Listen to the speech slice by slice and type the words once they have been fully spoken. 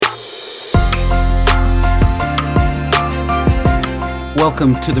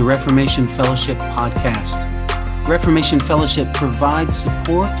Welcome to the Reformation Fellowship podcast. Reformation Fellowship provides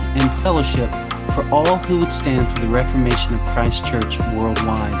support and fellowship for all who would stand for the Reformation of Christ Church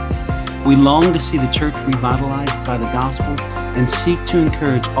worldwide. We long to see the church revitalized by the gospel and seek to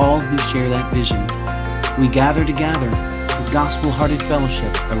encourage all who share that vision. We gather together for gospel-hearted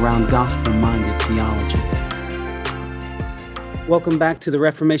fellowship around gospel-minded theology. Welcome back to the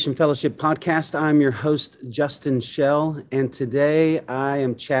Reformation Fellowship podcast. I'm your host, Justin Schell, and today I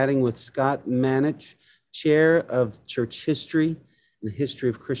am chatting with Scott Manich, Chair of Church History and the History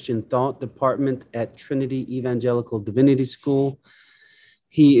of Christian Thought Department at Trinity Evangelical Divinity School.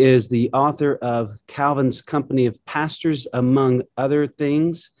 He is the author of Calvin's Company of Pastors, among other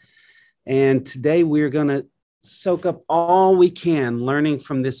things. And today we're going to soak up all we can learning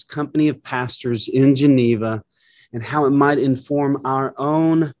from this company of pastors in Geneva and how it might inform our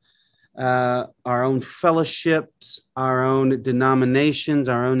own fellowships, our own denominations,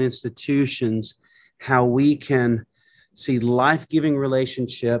 our own institutions, how we can see life-giving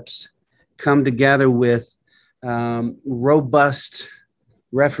relationships come together with robust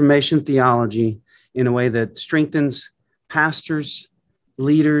Reformation theology in a way that strengthens pastors,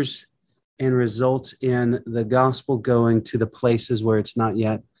 leaders, and results in the gospel going to the places where it's not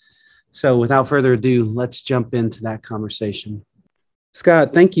yet. So without further ado, let's jump into that conversation.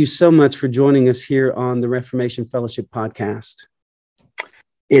 Scott, thank you so much for joining us here on the Reformation Fellowship podcast.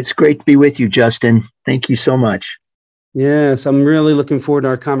 It's great to be with you, Justin. Thank you so much. Yes, I'm really looking forward to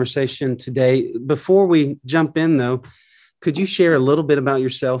our conversation today. Before we jump in, though, could you share a little bit about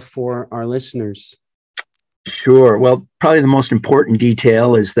yourself for our listeners? Sure. Well, probably the most important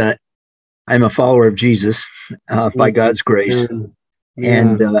detail is that I'm a follower of Jesus by God's grace. Yeah.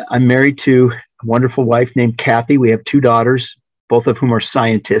 And I'm married to a wonderful wife named Kathy. We have two daughters, both of whom are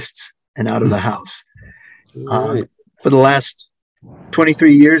scientists and out of the house. Right. For the last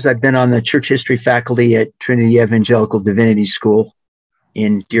 23 years, I've been on the church history faculty at Trinity Evangelical Divinity School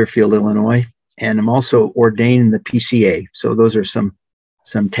in Deerfield, Illinois. And I'm also ordained in the PCA. So those are some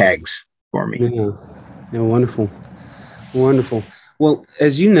tags for me. Yeah, wonderful. Wonderful. Well,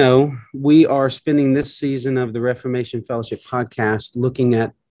 as you know, we are spending this season of the Reformation Fellowship podcast looking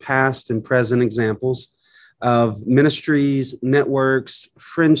at past and present examples of ministries, networks,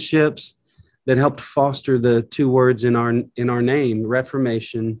 friendships that helped foster the two words in our name,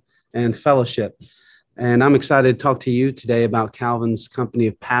 Reformation and fellowship. And I'm excited to talk to you today about Calvin's Company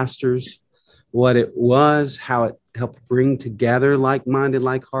of Pastors, what it was, how it helped bring together like-minded,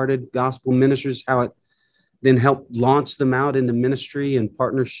 like-hearted gospel ministers, how it then helped launch them out into ministry and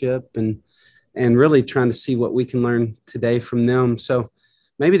partnership and really trying to see what we can learn today from them. So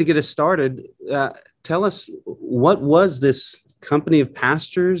maybe to get us started, tell us, what was this company of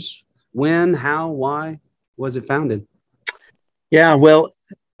pastors? When, how, why was it founded? Yeah, well,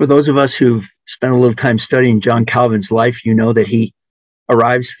 for those of us who've spent a little time studying John Calvin's life, you know that he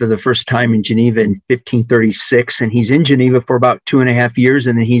arrives for the first time in Geneva in 1536, and he's in Geneva for about 2.5 years,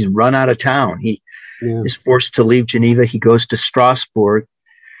 and then he's run out of town. He is forced to leave Geneva. He goes to Strasbourg.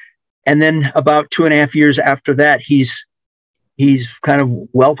 And then about 2.5 years after that, he's kind of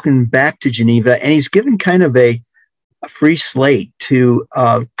welcomed back to Geneva, and he's given kind of a free slate to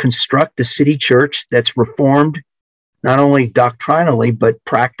construct a city church that's reformed, not only doctrinally, but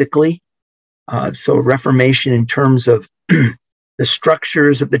practically. So Reformation in terms of the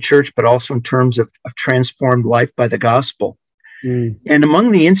structures of the church, but also in terms of transformed life by the gospel. And among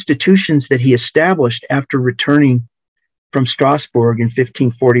the institutions that he established after returning from Strasbourg in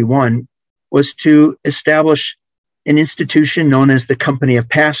 1541 was to establish an institution known as the Company of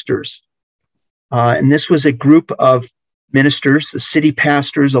Pastors. And this was a group of ministers, the city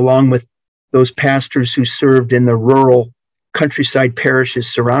pastors, along with those pastors who served in the rural countryside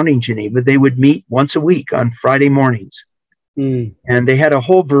parishes surrounding Geneva. They would meet once a week on Friday mornings. And they had a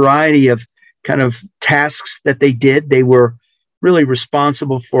whole variety of kind of tasks that they did. They were really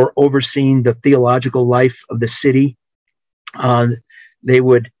responsible for overseeing the theological life of the city. They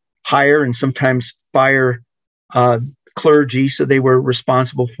would hire and sometimes fire clergy, so they were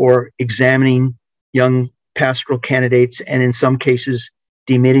responsible for examining young pastoral candidates and in some cases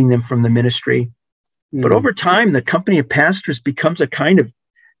demitting them from the ministry. But over time, the Company of Pastors becomes a kind of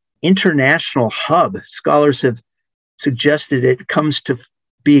international hub. Scholars have suggested it comes to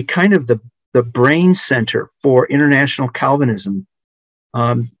be kind of the brain center for international Calvinism,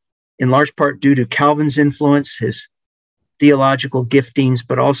 in large part due to Calvin's influence, his theological giftings,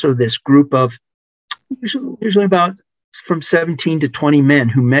 but also this group of usually about from 17 to 20 men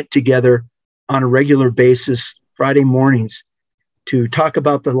who met together on a regular basis Friday mornings to talk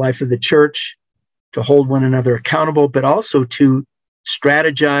about the life of the church, to hold one another accountable, but also to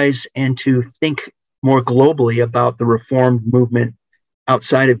strategize and to think more globally about the Reformed movement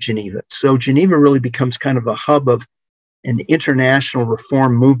outside of Geneva. So Geneva really becomes kind of a hub of an international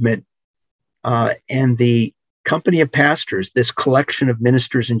Reform movement. And the Company of Pastors, this collection of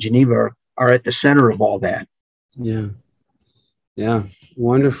ministers in Geneva, are at the center of all that. Yeah. Yeah.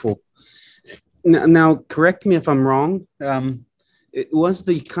 Wonderful. Now, correct me if I'm wrong. Was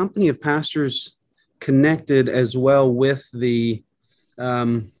the Company of Pastors connected as well with the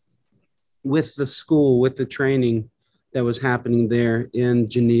school, with the training that was happening there in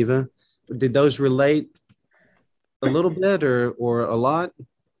Geneva? Did those relate a little bit or a lot?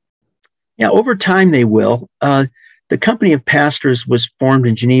 Yeah, over time they will. The Company of Pastors was formed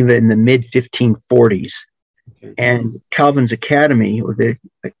in Geneva in the mid-1540s. Okay. And Calvin's Academy, or the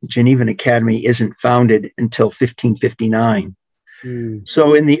Genevan Academy, isn't founded until 1559.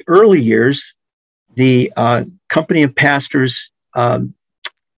 So in the early years, the Company of Pastors,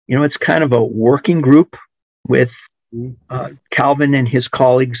 it's kind of a working group with Calvin and his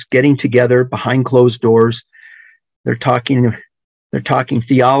colleagues getting together behind closed doors. They're talking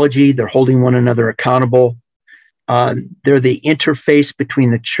theology. They're holding one another accountable. They're the interface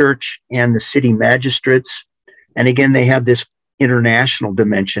between the church and the city magistrates. And again, they have this international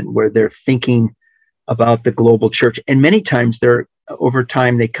dimension where they're thinking about the global church. And many times over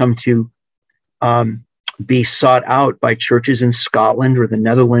time, they come to be sought out by churches in Scotland or the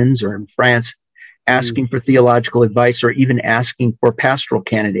Netherlands or in France, asking for theological advice or even asking for pastoral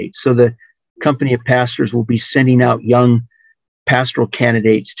candidates. So the Company of Pastors will be sending out young pastoral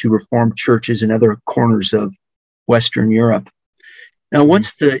candidates to Reformed churches in other corners of Western Europe. Now,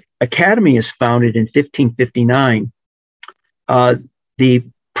 once the Academy is founded in 1559, the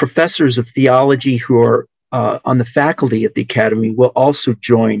professors of theology who are on the faculty at the Academy will also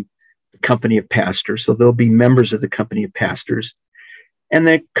join the Company of Pastors. So they'll be members of the Company of Pastors. And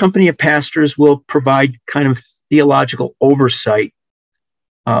the Company of Pastors will provide kind of theological oversight,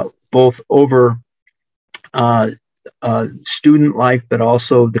 both over student life, but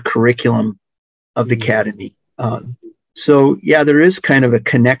also the curriculum of the Academy. So there is kind of a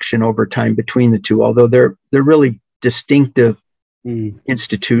connection over time between the two, although they're really distinctive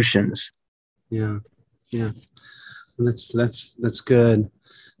institutions. Yeah. That's good.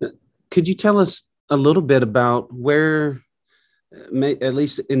 Could you tell us a little bit about where, at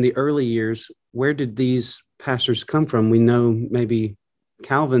least in the early years, where did these pastors come from? We know maybe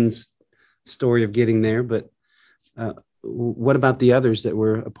Calvin's story of getting there, but what about the others that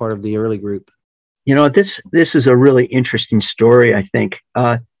were a part of the early group? This is a really interesting story, I think.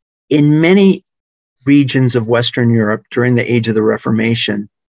 In many regions of Western Europe during the age of the Reformation,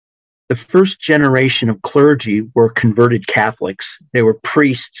 the first generation of clergy were converted Catholics. They were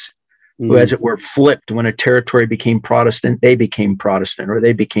priests who, as it were, flipped when a territory became Protestant, they became Protestant or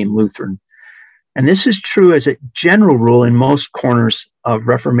they became Lutheran. And this is true as a general rule in most corners of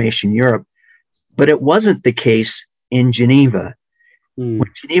Reformation Europe, but it wasn't the case in Geneva. When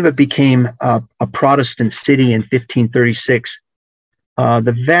Geneva became a Protestant city in 1536,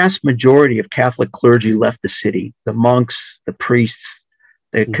 the vast majority of Catholic clergy left the city. The monks, the priests,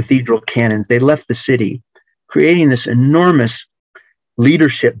 the cathedral canons, they left the city, creating this enormous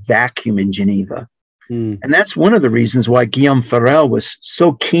leadership vacuum in Geneva. And that's one of the reasons why Guillaume Farel was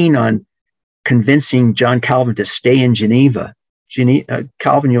so keen on convincing John Calvin to stay in Geneva.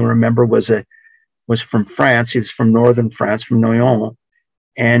 Calvin, you'll remember, was from France. He was from northern France, from Noyon.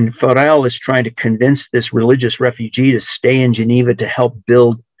 And Farel is trying to convince this religious refugee to stay in Geneva to help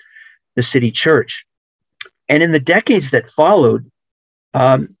build the city church. And in the decades that followed,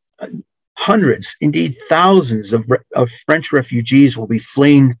 hundreds, indeed thousands of French refugees will be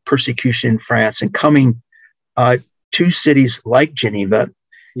fleeing persecution in France and coming to cities like Geneva.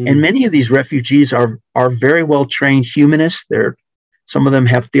 And many of these refugees are very well-trained humanists. Some of them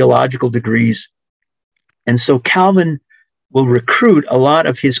have theological degrees. And so Calvin will recruit a lot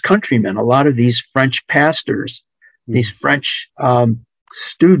of his countrymen, a lot of these French pastors, these French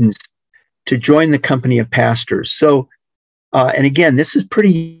students, to join the Company of Pastors. So, and again, this is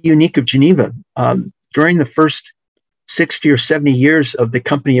pretty unique of Geneva. During the first 60 or 70 years of the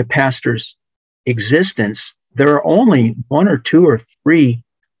Company of Pastors' existence, there are only one or two or three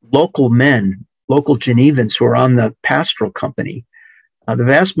local men, local Genevans who are on the pastoral company. The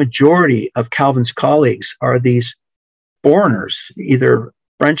vast majority of Calvin's colleagues are these foreigners, either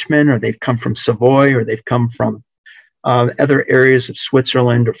Frenchmen, or they've come from Savoy, or they've come from other areas of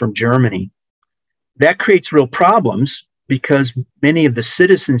Switzerland or from Germany. That creates real problems because many of the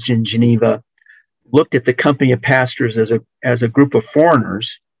citizens in Geneva looked at the Company of Pastors as a group of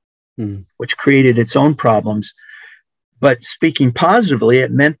foreigners, which created its own problems. But speaking positively,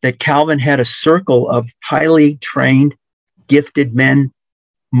 it meant that Calvin had a circle of highly trained, gifted men,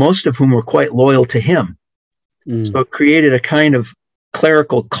 most of whom were quite loyal to him. So it created a kind of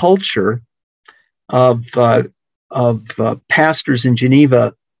clerical culture of pastors in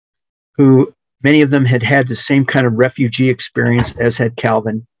Geneva who many of them had had the same kind of refugee experience as had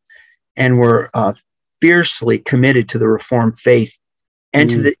Calvin, and were fiercely committed to the Reformed faith and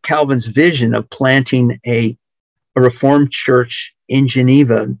to Calvin's vision of planting a Reformed church in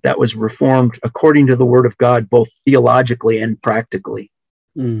Geneva that was Reformed according to the Word of God, both theologically and practically.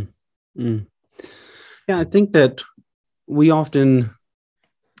 Yeah, I think that we often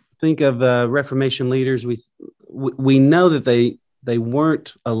think of Reformation leaders. We know that they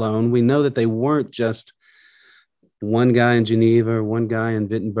weren't alone. We know that they weren't just one guy in Geneva or one guy in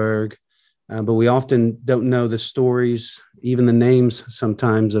Wittenberg, but we often don't know the stories, even the names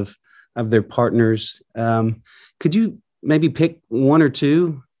sometimes of their partners. Could you maybe pick one or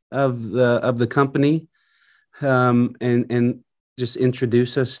two of the company and just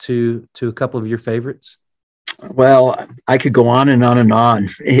introduce us to a couple of your favorites? Well, I could go on and on and on.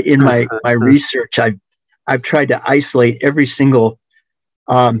 In my research, I've tried to isolate every single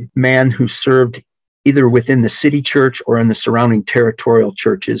man who served either within the city church or in the surrounding territorial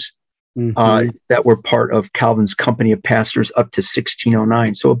churches that were part of Calvin's company of pastors up to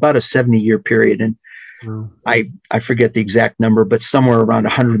 1609. So about a 70-year period. And I forget the exact number, but somewhere around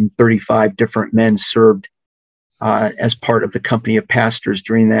 135 different men served as part of the company of pastors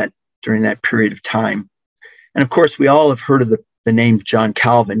during that period of time. And of course, we all have heard of the name John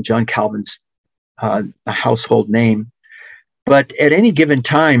Calvin. John Calvin's a household name. But at any given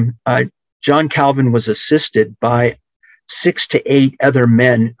time, John Calvin was assisted by 6 to 8 other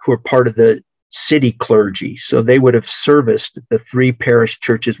men who were part of the city clergy. So they would have serviced the 3 parish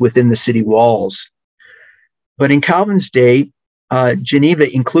churches within the city walls. But in Calvin's day,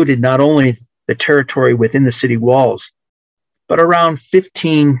 Geneva included not only the territory within the city walls, but around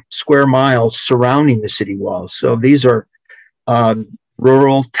 15 square miles surrounding the city walls. So these are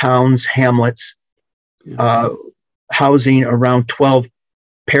rural towns, hamlets, housing around 12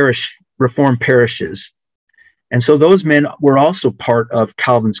 Reformed parishes. And so those men were also part of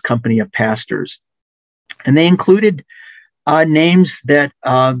Calvin's company of pastors. And they included names that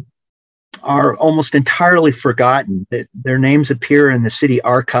are almost entirely forgotten. Their names appear in the city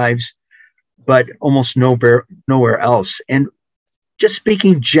archives, but almost nowhere else. And just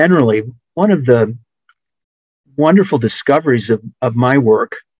speaking generally, one of the wonderful discoveries of my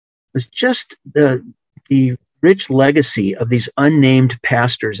work was just the rich legacy of these unnamed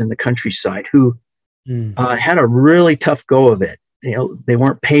pastors in the countryside who had a really tough go of it. They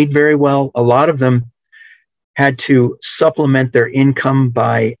weren't paid very well. A lot of them had to supplement their income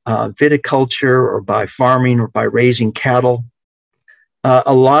by viticulture or by farming or by raising cattle.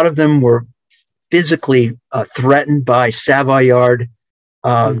 A lot of them were physically threatened by Savoyard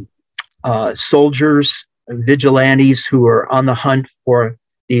soldiers, vigilantes who were on the hunt for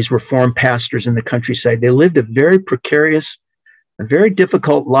these Reformed pastors in the countryside. They lived a very precarious, a very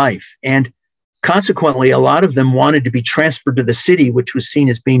difficult life. And consequently, a lot of them wanted to be transferred to the city, which was seen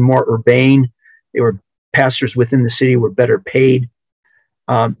as being more urbane. They were pastors within the city, were better paid.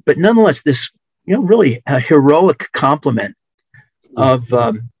 But nonetheless, this really a heroic complement of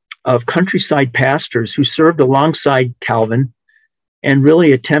countryside pastors who served alongside Calvin and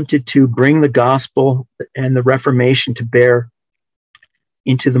really attempted to bring the gospel and the Reformation to bear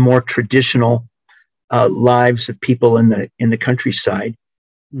into the more traditional lives of people in the countryside.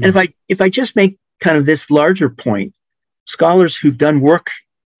 And if I just make kind of this larger point, scholars who've done work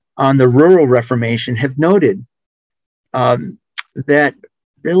on the rural Reformation have noted that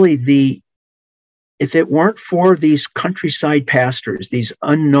really if it weren't for these countryside pastors, these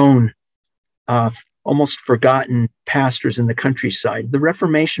unknown, almost forgotten pastors in the countryside, the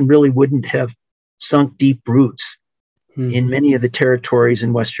Reformation really wouldn't have sunk deep roots in many of the territories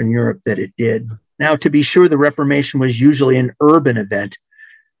in Western Europe that it did. Now, to be sure, the Reformation was usually an urban event,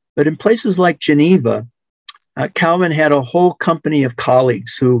 but in places like Geneva, Calvin had a whole company of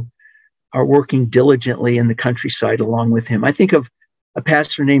colleagues who are working diligently in the countryside along with him. I think of a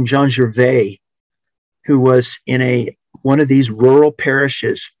pastor named Jean Gervais, who was in one of these rural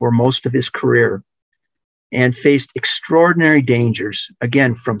parishes for most of his career and faced extraordinary dangers,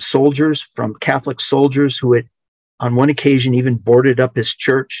 again, from Catholic soldiers who had on one occasion even boarded up his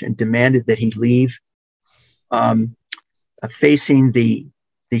church and demanded that he leave, facing the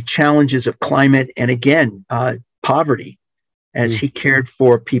challenges of climate and, again, poverty as he cared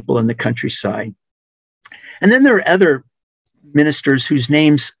for people in the countryside. And then there are other ministers whose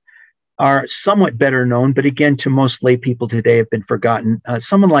names are somewhat better known, but again, to most lay people today have been forgotten.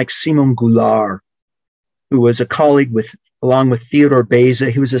 Someone like Simon Goulart, who was a colleague along with Theodore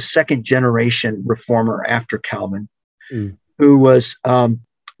Beza. He was a second generation reformer after Calvin, who was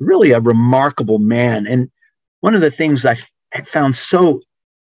really a remarkable man. And one of the things I found so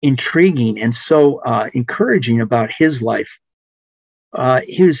intriguing and so encouraging about his life,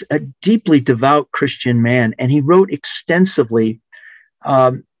 he was a deeply devout Christian man, and he wrote extensively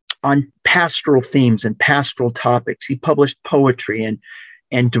on pastoral themes and pastoral topics. He published poetry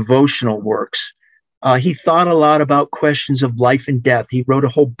and devotional works. He thought a lot about questions of life and death. He wrote a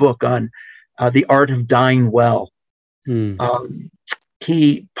whole book on the art of dying well.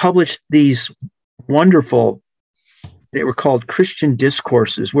 He published these wonderful, they were called Christian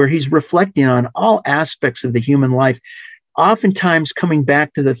discourses, where he's reflecting on all aspects of the human life, oftentimes coming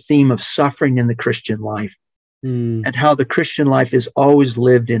back to the theme of suffering in the Christian life. And how the Christian life is always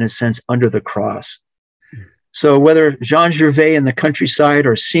lived, in a sense, under the cross. So whether Jean Gervais in the countryside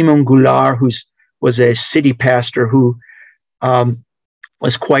or Simon Goulart, who was a city pastor who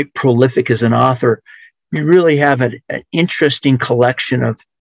was quite prolific as an author, you really have an interesting collection of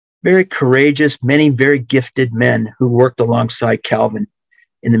very courageous, many very gifted men who worked alongside Calvin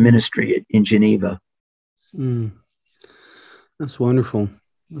in the ministry in Geneva. That's wonderful.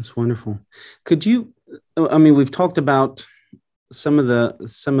 That's wonderful. Could you, I mean, we've talked about some of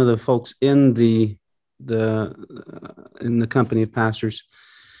the folks in the company of pastors.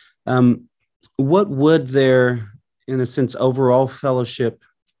 What would their, in a sense, overall fellowship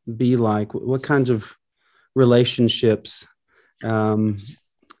be like? What kinds of relationships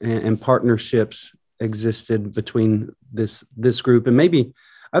and partnerships existed between this group and maybe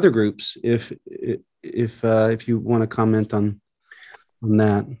other groups, if you want to comment on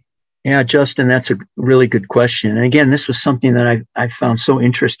that? Yeah, Justin, that's a really good question. And again, this was something that I found so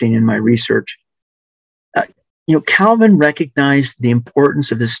interesting in my research. Calvin recognized the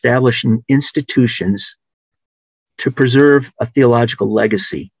importance of establishing institutions to preserve a theological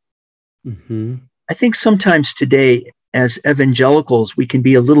legacy. I think sometimes today, as evangelicals, we can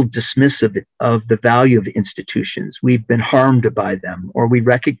be a little dismissive of the value of institutions. We've been harmed by them, or we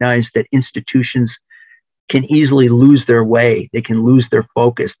recognize that institutions can easily lose their way. They can lose their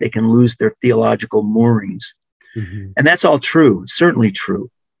focus. They can lose their theological moorings. And that's all true, certainly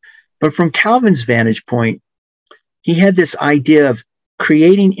true. But from Calvin's vantage point, he had this idea of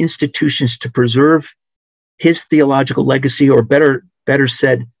creating institutions to preserve his theological legacy, or better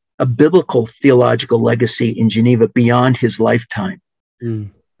said, a biblical theological legacy in Geneva beyond his lifetime.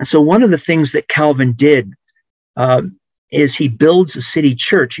 And so one of the things that Calvin did is he builds a city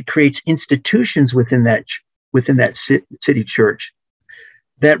church. He creates institutions within that city church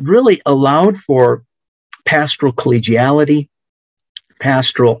that really allowed for pastoral collegiality,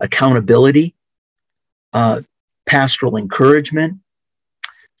 pastoral accountability, pastoral encouragement.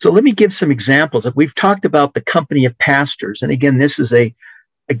 So let me give some examples. We've talked about the company of pastors. And again, this is a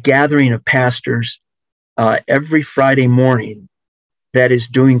gathering of pastors every Friday morning that is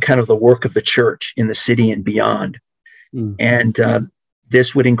doing kind of the work of the church in the city and beyond. And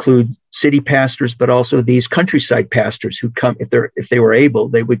this would include city pastors, but also these countryside pastors who come, if they were able,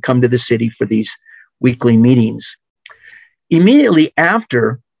 they would come to the city for these weekly meetings. Immediately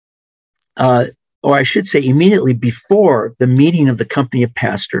after, or I should say immediately before the meeting of the company of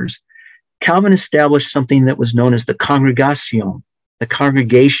pastors, Calvin established something that was known as the congregation,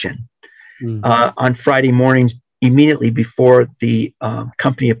 on Friday mornings immediately before the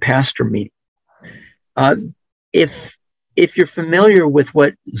company of pastor meeting. If you're familiar with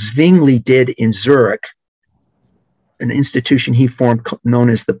what Zwingli did in Zurich, an institution he formed known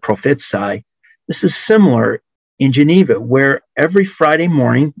as the Prophetsei, this is similar in Geneva, where every Friday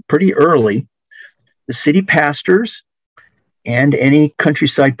morning, pretty early, the city pastors and any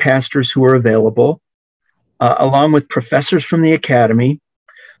countryside pastors who are available, along with professors from the academy,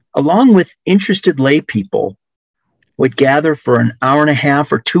 along with interested lay people, would gather for an hour and a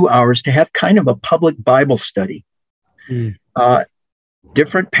half or 2 hours to have kind of a public Bible study.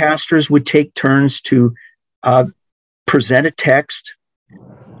 Different pastors would take turns to present a text,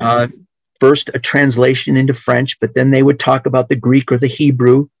 first a translation into French, but then they would talk about the Greek or the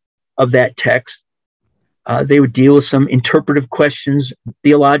Hebrew of that text. They would deal with some interpretive questions,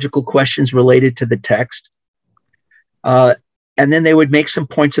 theological questions related to the text. And then they would make some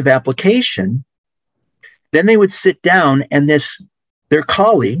points of application. Then they would sit down, and their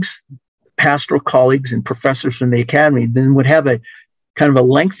colleagues, pastoral colleagues and professors from the academy, then would have a kind of a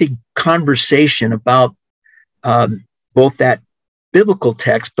lengthy conversation about both that biblical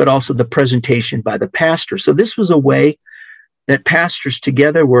text, but also the presentation by the pastor. So this was a way that pastors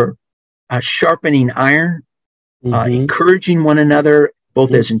together were sharpening iron, encouraging one another,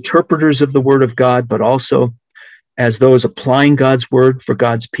 both as interpreters of the Word of God, but also as those applying God's Word for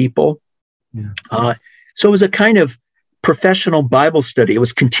God's people. Yeah. So it was a kind of professional Bible study. It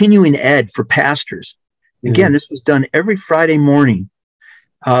was continuing ed for pastors. Again, this was done every Friday morning.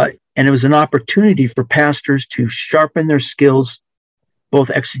 And it was an opportunity for pastors to sharpen their skills, both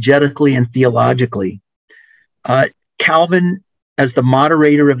exegetically and theologically. Calvin, as the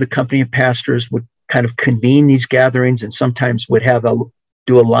moderator of the company of pastors, would kind of convene these gatherings and sometimes would have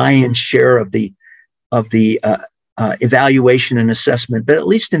do a lion's share of the evaluation and assessment. But at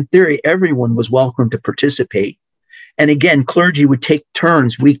least in theory, everyone was welcome to participate. And again, clergy would take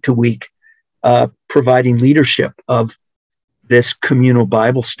turns week to week, providing leadership of this communal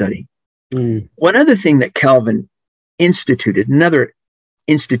Bible study. One other thing that Calvin instituted, another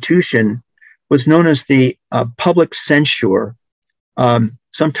institution, was known as the public censure,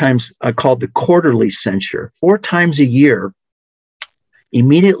 sometimes called the quarterly censure. 4 times a year,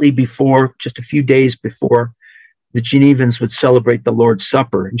 immediately before, just a few days before, the Genevans would celebrate the Lord's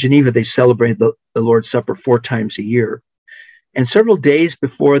Supper. In Geneva, they celebrate the Lord's Supper 4 times a year. And several days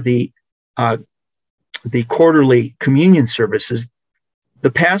before the quarterly communion services,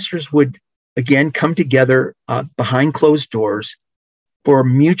 the pastors would again come together behind closed doors for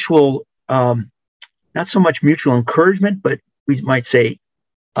mutual, not so much mutual encouragement, but we might say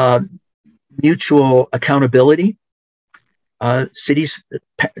mutual accountability. Pastors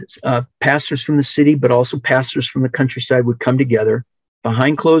from the city, but also pastors from the countryside would come together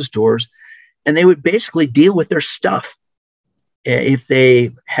behind closed doors, and they would basically deal with their stuff. If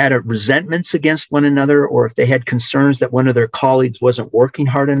they had resentments against one another, or if they had concerns that one of their colleagues wasn't working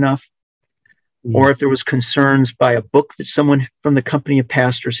hard enough, or if there was concerns by a book that someone from the company of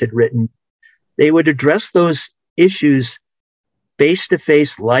pastors had written, they would address those issues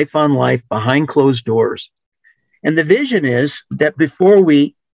face-to-face, life on life, behind closed doors. And the vision is that before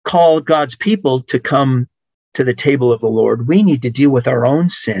we call God's people to come to the table of the Lord, we need to deal with our own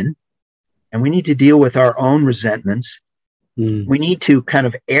sin, and we need to deal with our own resentments. We need to kind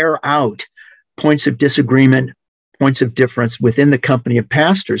of air out points of disagreement, points of difference within the company of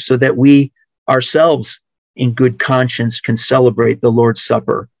pastors, so that we ourselves, in good conscience, can celebrate the Lord's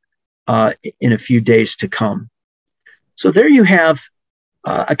Supper in a few days to come. So there you have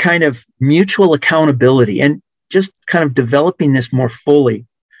a kind of mutual accountability, and just kind of developing this more fully.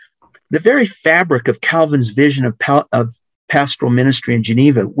 The very fabric of Calvin's vision of pastoral ministry in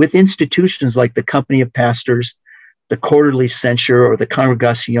Geneva, with institutions like the company of pastors, the quarterly censure, or the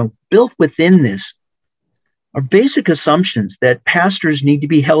Congregation, built within this, are basic assumptions that pastors need to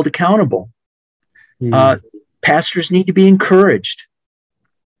be held accountable. Pastors need to be encouraged.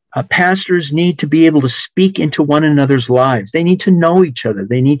 Pastors need to be able to speak into one another's lives. They need to know each other.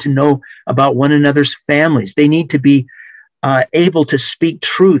 They need to know about one another's families. They need to be able to speak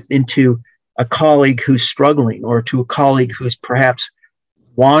truth into a colleague who's struggling, or to a colleague who's perhaps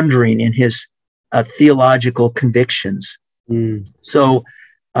wandering in his theological convictions. So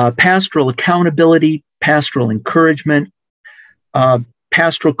pastoral accountability, pastoral encouragement,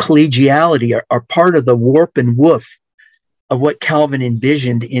 pastoral collegiality are part of the warp and woof of what Calvin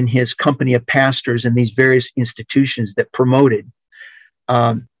envisioned in his company of pastors and these various institutions that promoted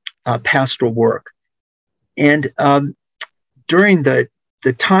pastoral work. And during the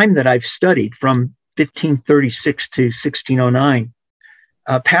time that I've studied, from 1536 to 1609,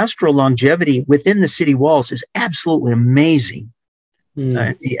 pastoral longevity within the city walls is absolutely amazing.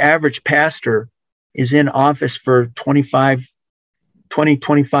 The average pastor is in office for 20,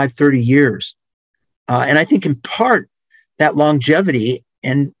 25, 30 years. And I think in part, that longevity,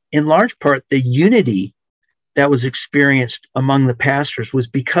 and in large part, the unity that was experienced among the pastors, was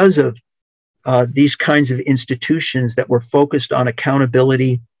because of these kinds of institutions that were focused on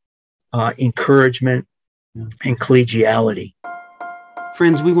accountability, encouragement, and collegiality.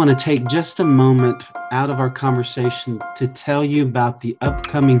 Friends, we want to take just a moment out of our conversation to tell you about the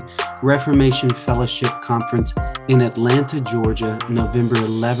upcoming Reformation Fellowship Conference in Atlanta, Georgia, November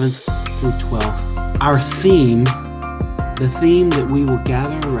 11th through 12th. Our theme, the theme that we will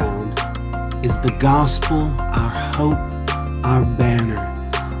gather around, is the gospel, our hope, our banner.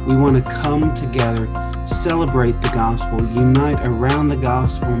 We want to come together, celebrate the gospel, unite around the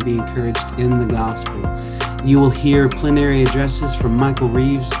gospel, and be encouraged in the gospel. You will hear plenary addresses from Michael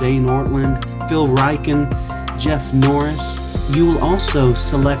Reeves, Dane Ortland, Phil Ryken, Jeff Norris. You will also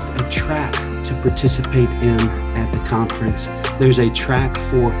select a track to participate in at the conference. There's a track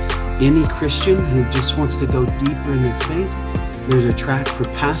for any Christian who just wants to go deeper in their faith. There's a track for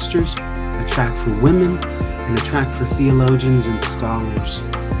pastors, a track for women, and a track for theologians and scholars.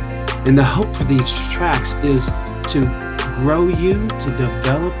 And the hope for these tracks is to grow you, to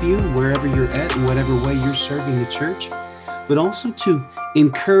develop you wherever you're at, in whatever way you're serving the church, but also to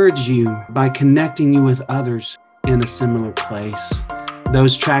encourage you by connecting you with others in a similar place.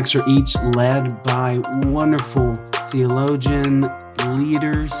 Those tracks are each led by wonderful theologian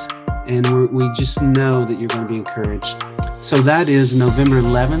leaders, and we just know that you're going to be encouraged. So that is November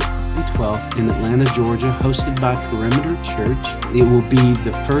 11th and 12th in Atlanta, Georgia, hosted by Perimeter Church. It will be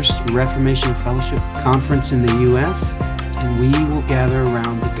the first Reformation Fellowship Conference in the U.S., and we will gather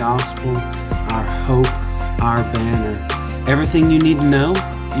around the gospel, our hope, our banner. Everything you need to know,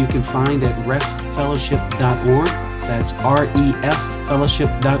 you can find at reffellowship.org. That's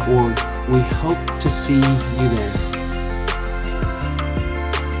REFfellowship.org. We hope to see you there.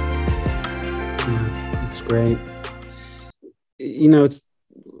 Yeah, it's great. You know,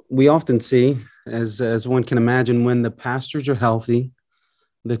 we often see, as one can imagine, when the pastors are healthy,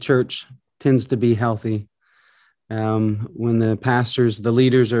 the church tends to be healthy. When the pastors, the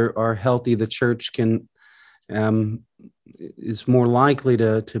leaders are healthy, the church is more likely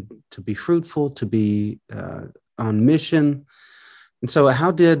to be fruitful, to be on mission. And so,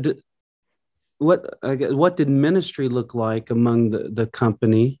 what did ministry look like among the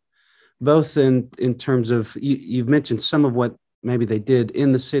company, both in terms of you've mentioned some of what maybe they did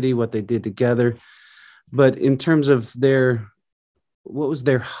in the city, what they did together, but in terms of what was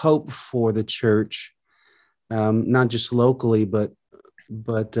their hope for the church, not just locally, but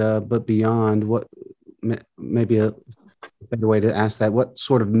beyond? What maybe a better way to ask that? What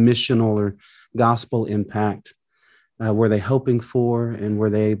sort of missional or gospel impact were they hoping for, and were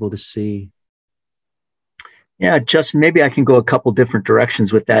they able to see? Yeah, Justin, maybe I can go a couple different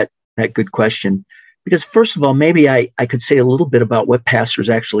directions with that good question. Because first of all, maybe I could say a little bit about what pastors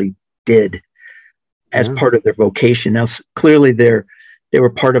actually did as part of their vocation. Now, clearly they were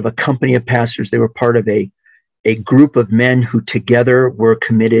part of a company of pastors. They were part of a group of men who together were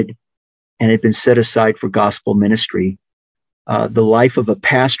committed and had been set aside for gospel ministry. The life of a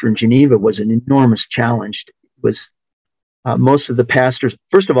pastor in Geneva was an enormous challenge. It was most of the pastors,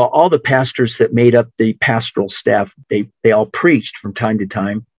 first of all the pastors that made up the pastoral staff, they all preached from time to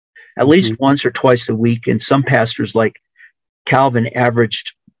time, at least once or twice a week. And some pastors like Calvin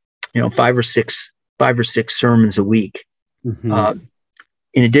averaged, 5 or 6 sermons a week.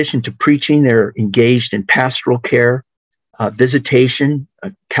 In addition to preaching, they're engaged in pastoral care, visitation.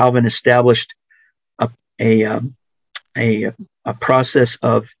 Calvin established a process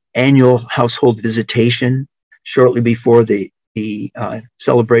of annual household visitation shortly before the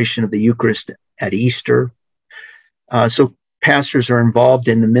celebration of the Eucharist at Easter. So pastors are involved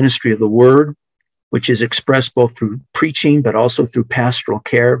in the ministry of the word, which is expressed both through preaching, but also through pastoral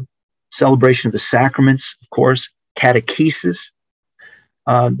care, celebration of the sacraments, of course, catechesis.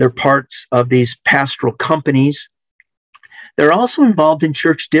 They're parts of these pastoral companies. They're also involved in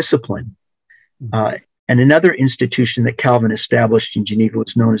church discipline. And another institution that Calvin established in Geneva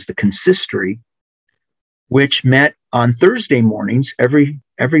was known as the consistory, which met on Thursday mornings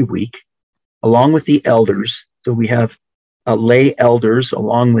every week, along with the elders. So we have lay elders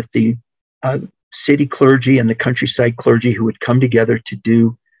along with the city clergy and the countryside clergy who would come together to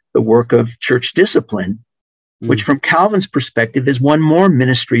do the work of church discipline, which from Calvin's perspective is one more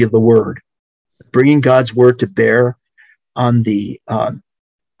ministry of the word, bringing God's word to bear on the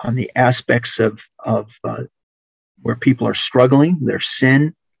aspects of where people are struggling, their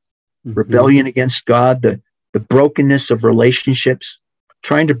sin, rebellion against God, the brokenness of relationships,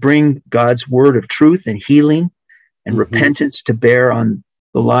 trying to bring God's word of truth and healing and repentance to bear on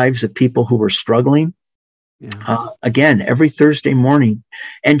the lives of people who were struggling. Again, every Thursday morning.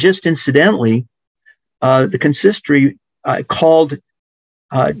 And just incidentally, the consistory called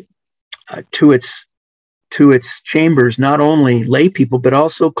to its chambers not only lay people, but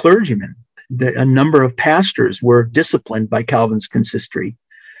also clergymen. A number of pastors were disciplined by Calvin's consistory.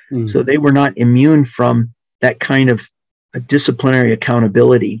 So they were not immune from that kind of disciplinary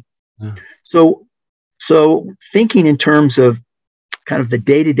accountability. So thinking in terms of kind of the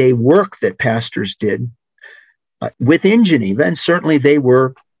day-to-day work that pastors did within Geneva, and certainly they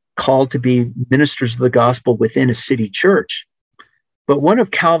were called to be ministers of the gospel within a city church. But one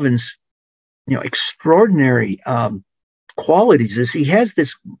of Calvin's, extraordinary qualities is he has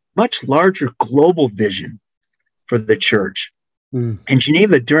this much larger global vision for the church. And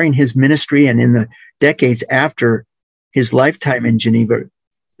Geneva, during his ministry and in the decades after his lifetime in Geneva,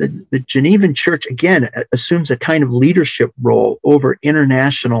 the Genevan church, again, assumes a kind of leadership role over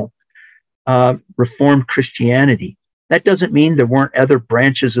international Reformed Christianity. That doesn't mean there weren't other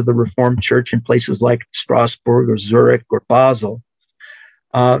branches of the Reformed Church in places like Strasbourg or Zurich or Basel.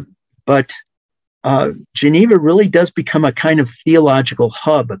 But Geneva really does become a kind of theological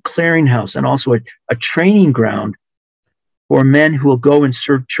hub, a clearinghouse, and also a training ground for men who will go and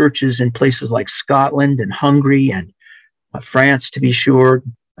serve churches in places like Scotland and Hungary and France, to be sure,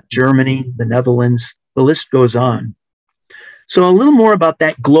 Germany, the Netherlands. The list goes on. So a little more about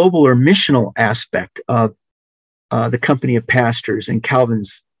that global or missional aspect of the Company of Pastors and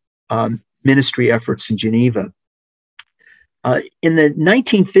Calvin's ministry efforts in Geneva. In the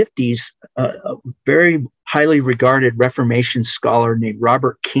 1950s, a very highly regarded Reformation scholar named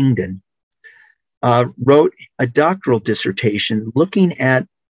Robert Kingdon wrote a doctoral dissertation looking at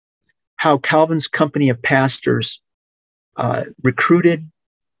how Calvin's Company of Pastors recruited,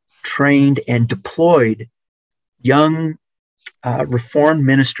 trained, and deployed young Reformed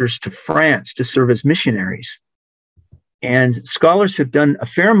ministers to France to serve as missionaries. And scholars have done a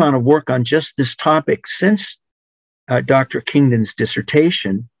fair amount of work on just this topic since Dr. Kingdon's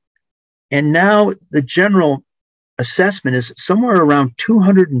dissertation. And now the general assessment is somewhere around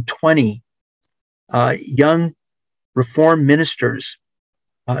 220 young Reformed ministers,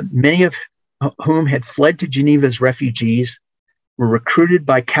 many of whom had fled to Geneva as refugees, were recruited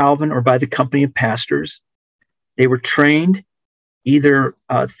by Calvin or by the Company of Pastors. They were trained either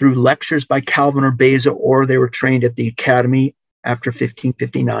through lectures by Calvin or Beza, or they were trained at the academy after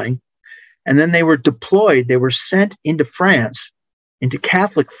 1559. And then they were deployed. They were sent into France, into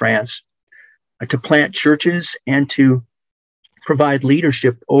Catholic France, to plant churches and to provide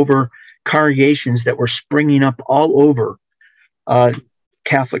leadership over congregations that were springing up all over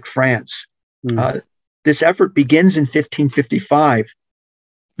Catholic France. This effort begins in 1555.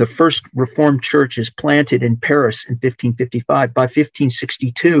 The first Reformed church is planted in Paris in 1555. By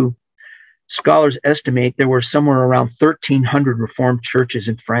 1562, scholars estimate there were somewhere around 1,300 Reformed churches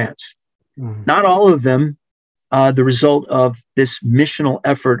in France. Not all of them the result of this missional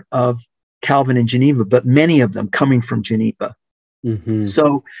effort of Calvin in Geneva, but many of them coming from Geneva.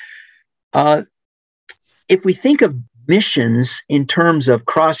 So if we think of missions in terms of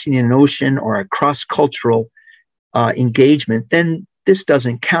crossing an ocean or a cross-cultural engagement, then this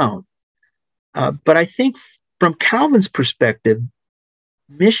doesn't count. But I think from Calvin's perspective,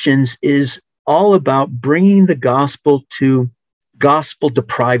 missions is all about bringing the gospel to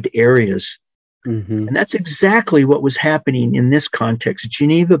gospel-deprived areas. And that's exactly what was happening in this context.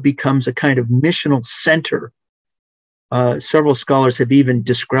 Geneva becomes a kind of missional center. Several scholars have even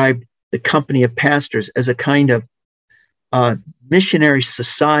described the Company of Pastors as a kind of missionary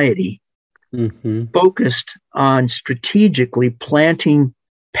society focused on strategically planting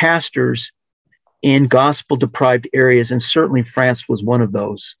pastors in gospel-deprived areas, and certainly France was one of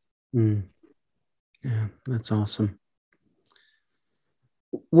those. Yeah, that's awesome.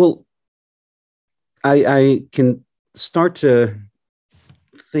 Well, I can start to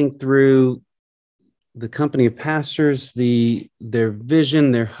think through the Company of Pastors, their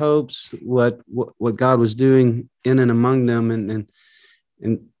vision, their hopes, what God was doing in and among them,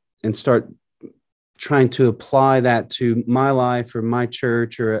 and start trying to apply that to my life or my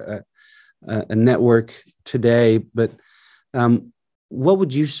church or a network today. But what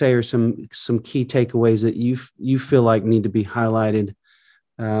would you say are some key takeaways that you feel like need to be highlighted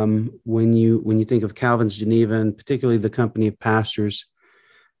when you think of Calvin's Geneva, and particularly the Company of Pastors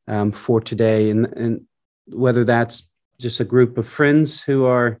for today, and whether that's just a group of friends who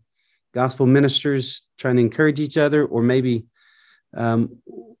are gospel ministers trying to encourage each other, or maybe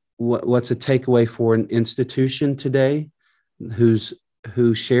what's a takeaway for an institution today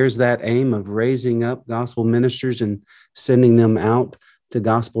who shares that aim of raising up gospel ministers and sending them out to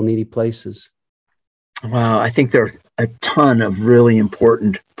gospel needy places? Wow, I think there are a ton of really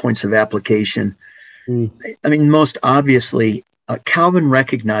important points of application. I mean, most obviously, Calvin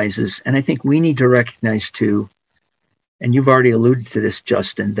recognizes, and I think we need to recognize too, and you've already alluded to this,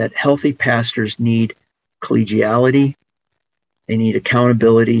 Justin, that healthy pastors need collegiality, they need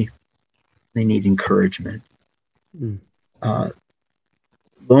accountability, they need encouragement.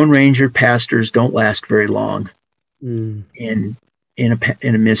 Lone Ranger pastors don't last very long in a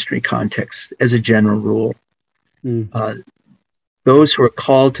ministry context, as a general rule. Those who are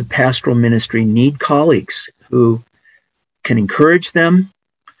called to pastoral ministry need colleagues who can encourage them,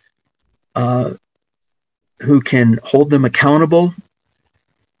 who can hold them accountable,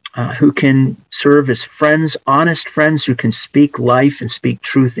 who can serve as friends, honest friends who can speak life and speak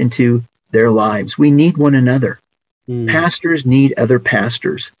truth into their lives. We need one another. Pastors need other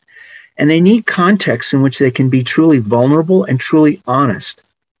pastors. And they need contexts in which they can be truly vulnerable and truly honest.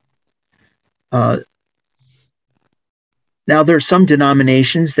 Now, there are some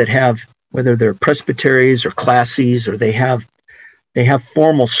denominations that have, whether they're presbyteries or classes, or they have They have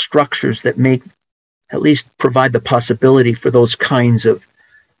formal structures that make, at least provide the possibility for those kinds of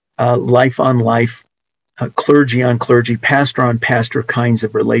life on life, clergy on clergy, pastor on pastor kinds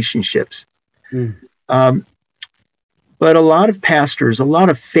of relationships. But a lot of pastors, a lot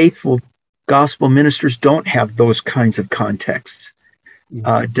of faithful gospel ministers don't have those kinds of contexts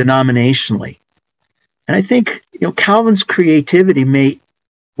denominationally. And I think, Calvin's creativity may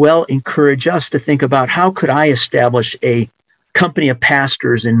well encourage us to think about, how could I establish a company of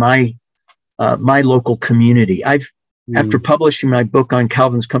pastors in my local community? After publishing my book on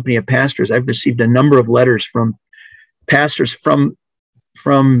Calvin's Company of Pastors, I've received a number of letters from pastors from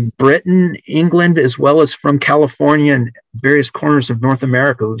Britain, England, as well as from California and various corners of North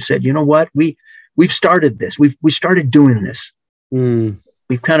America, who said, you know what, we've started this. We started doing this.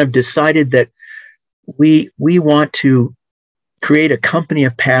 We've kind of decided that we want to create a company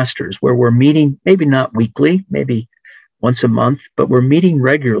of pastors where we're meeting, maybe not weekly, maybe once a month, but we're meeting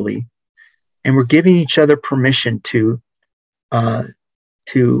regularly, and we're giving each other permission to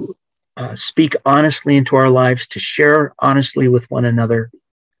speak honestly into our lives, to share honestly with one another,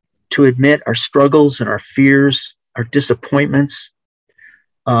 to admit our struggles and our fears, our disappointments.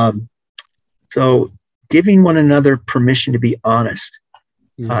 So giving one another permission to be honest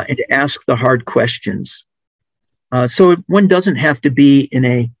and to ask the hard questions. So one doesn't have to be in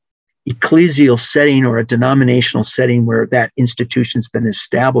a ecclesial setting or a denominational setting where that institution's been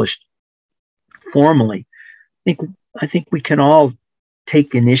established formally. I think we can all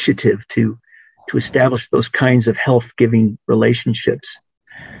take initiative to establish those kinds of health-giving relationships.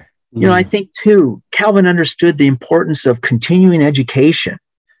 I think too, Calvin understood the importance of continuing education.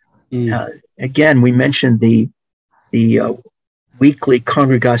 Again, we mentioned the weekly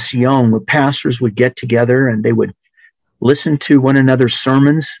congregation, where pastors would get together and they would listen to one another's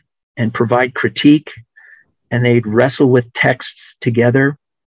sermons and provide critique, and they'd wrestle with texts together.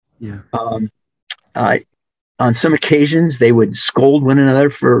 On some occasions, they would scold one another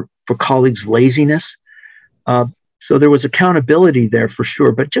for colleagues' laziness. So there was accountability there for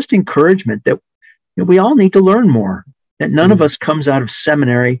sure, but just encouragement that we all need to learn more, that none of us comes out of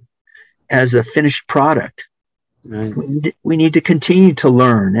seminary as a finished product. Right. We need to continue to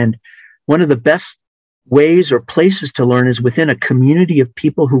learn. And one of the best ways or places to learn is within a community of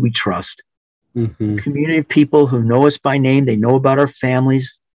people who we trust. A community of people who know us by name. They know about our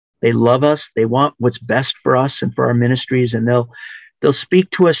families. They love us. They want what's best for us and for our ministries. And they'll speak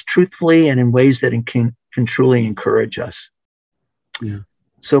to us truthfully and in ways that can truly encourage us.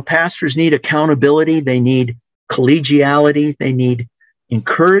 So pastors need accountability. They need collegiality. They need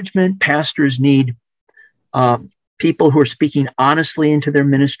encouragement. Pastors need people who are speaking honestly into their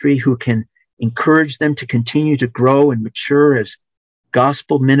ministry, who can encourage them to continue to grow and mature as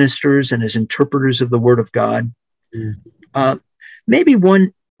gospel ministers and as interpreters of the Word of God. Maybe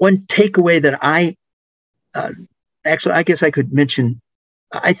one takeaway that I guess I could mention,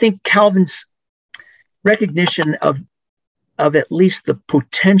 I think Calvin's recognition of at least the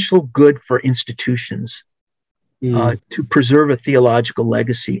potential good for institutions to preserve a theological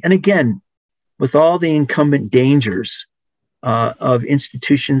legacy. And again, with all the incumbent dangers of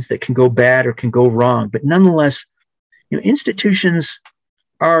institutions that can go bad or can go wrong, but nonetheless, institutions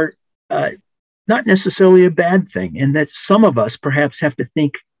are not necessarily a bad thing, and that some of us perhaps have to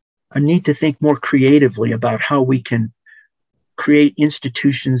think, or need to think more creatively about how we can create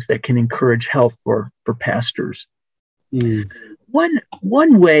institutions that can encourage health for pastors.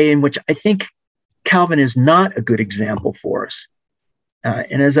 One way in which I think Calvin is not a good example for us,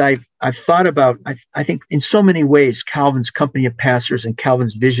 and as I've thought about, I think in so many ways Calvin's Company of Pastors and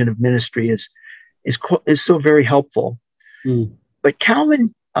Calvin's vision of ministry is so very helpful. But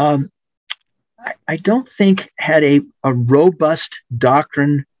Calvin, I don't think had a robust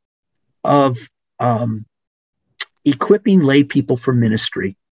doctrine of equipping lay people for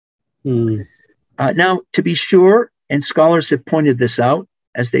ministry. Now, to be sure, and scholars have pointed this out,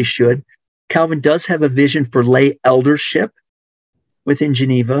 as they should, Calvin does have a vision for lay eldership within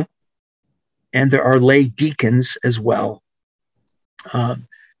Geneva, and there are lay deacons as well. But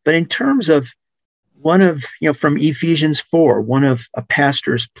in terms of from Ephesians 4, one of a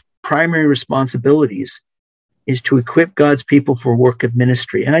pastor's primary responsibilities is to equip God's people for work of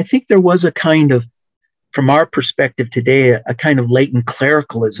ministry. And I think there was a kind of, from our perspective today, a kind of latent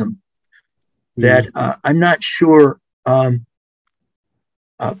clericalism that I'm not sure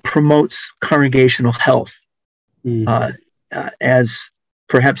promotes congregational health as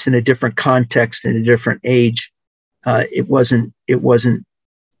perhaps in a different context, in a different age, it wasn't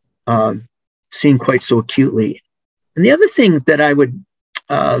seen quite so acutely. And the other thing that I would,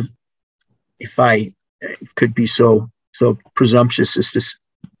 if I could be so so presumptuous as to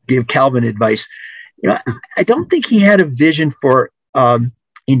give Calvin advice. I don't think he had a vision for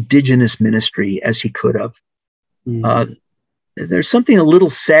indigenous ministry as he could have. There's something a little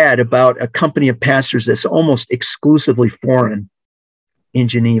sad about a company of pastors that's almost exclusively foreign in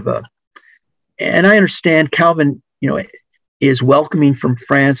Geneva. And I understand Calvin, is welcoming from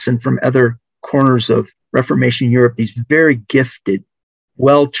France and from other corners of Reformation Europe these very gifted,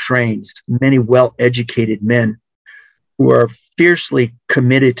 well-trained, many well-educated men who are fiercely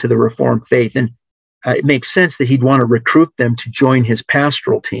committed to the Reformed faith. And it makes sense that he'd want to recruit them to join his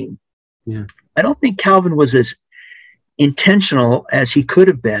pastoral team. Yeah. I don't think Calvin was as intentional as he could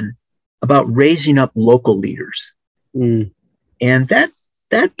have been about raising up local leaders. And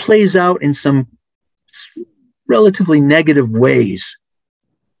that plays out in some relatively negative ways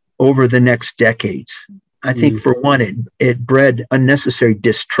over the next decades. I think, for one, it bred unnecessary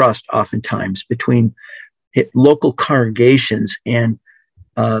distrust oftentimes between local congregations and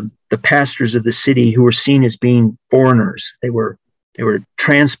the pastors of the city, who were seen as being foreigners. They were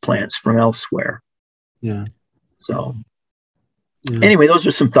transplants from elsewhere. Yeah. So anyway, those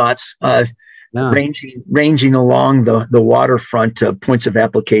are some thoughts ranging along the waterfront points of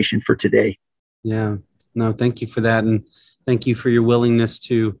application for today. Yeah. No, thank you for that. And thank you for your willingness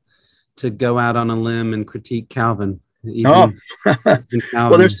to go out on a limb and critique Calvin. Well,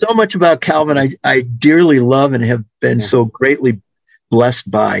 there's so much about Calvin I dearly love and have been so greatly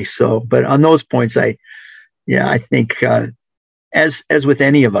blessed by. So, but on those points, I think as with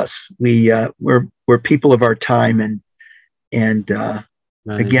any of us, we're people of our time, and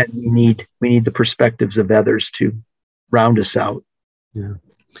again, we need the perspectives of others to round us out. Yeah.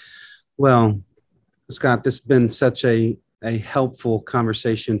 Well, Scott, this has been such a helpful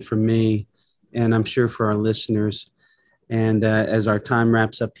conversation for me, and I'm sure for our listeners. And as our time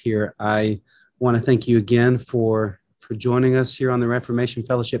wraps up here, I want to thank you again for joining us here on the Reformation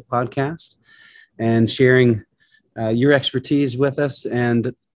Fellowship podcast and sharing your expertise with us.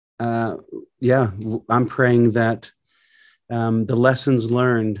 And I'm praying that the lessons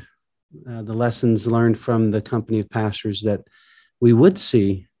learned from the company of pastors, that we would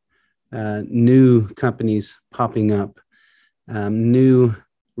see new companies popping up, new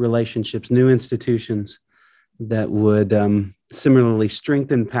relationships, new institutions that would similarly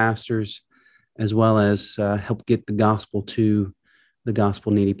strengthen pastors, as well as help get the gospel to the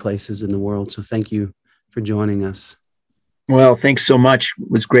gospel needy places in the world. So thank you for joining us. Well, thanks so much.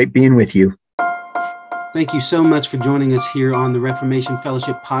 It was great being with you. Thank you so much for joining us here on the Reformation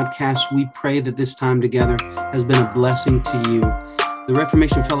Fellowship podcast. We pray that this time together has been a blessing to you. The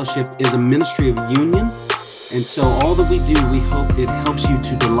Reformation Fellowship is a ministry of union, and so all that we do, we hope it helps you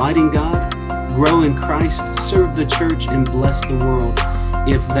to delight in God, grow in Christ, serve the church, and bless the world.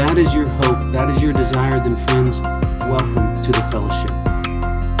 If that is your hope, that is your desire, then friends, welcome to the fellowship.